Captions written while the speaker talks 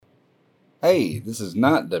Hey, this is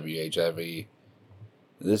not WHIV.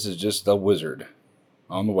 This is just the wizard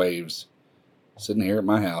on the waves sitting here at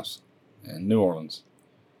my house in New Orleans.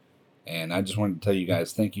 And I just wanted to tell you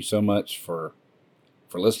guys thank you so much for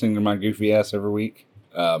listening to my goofy ass every week.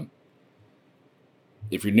 If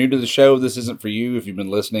you're new to the show, this isn't for you. If you've been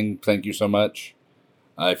listening, thank you so much.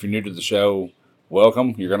 If you're new to the show,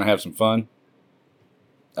 welcome. You're going to have some fun.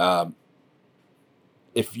 I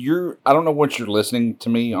don't know what you're listening to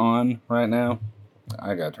me on right now.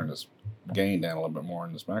 I got to turn this gain down a little bit more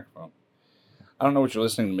in this microphone. I don't know what you're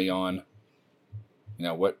listening to me on.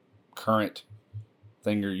 What current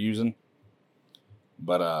thing you're using.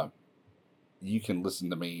 But you can listen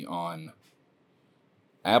to me on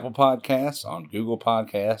Apple Podcasts, on Google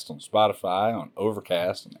Podcasts, on Spotify, on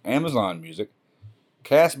Overcast, on Amazon Music,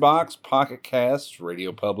 Castbox, Pocket Casts,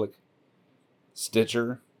 Radio Public,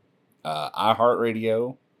 Stitcher,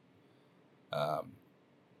 iHeartRadio, of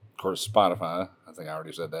course Spotify. I think I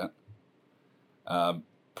already said that.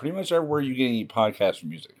 Pretty much everywhere you get any podcast or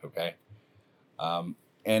music. Okay.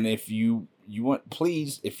 And if you want,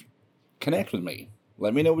 please, if connect with me,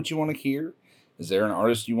 let me know what you want to hear. Is there an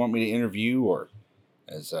artist you want me to interview, or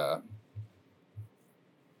as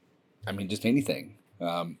just anything.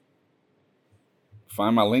 Find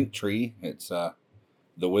my link tree. It's the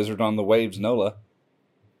Wizard on the Waves NOLA.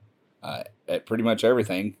 At pretty much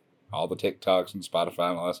everything, all the TikToks and Spotify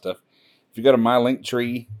and all that stuff. If you go to my link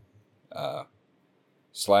tree / the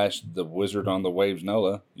Wizard on the Waves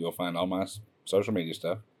NOLA, you'll find all my social media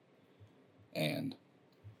stuff. And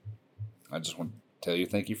I just want to tell you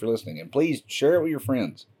thank you for listening. And please share it with your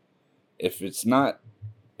friends. If it's not,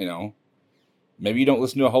 maybe you don't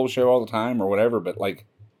listen to a whole show all the time or whatever, but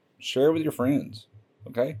share it with your friends.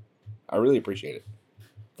 Okay? I really appreciate it.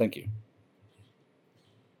 Thank you.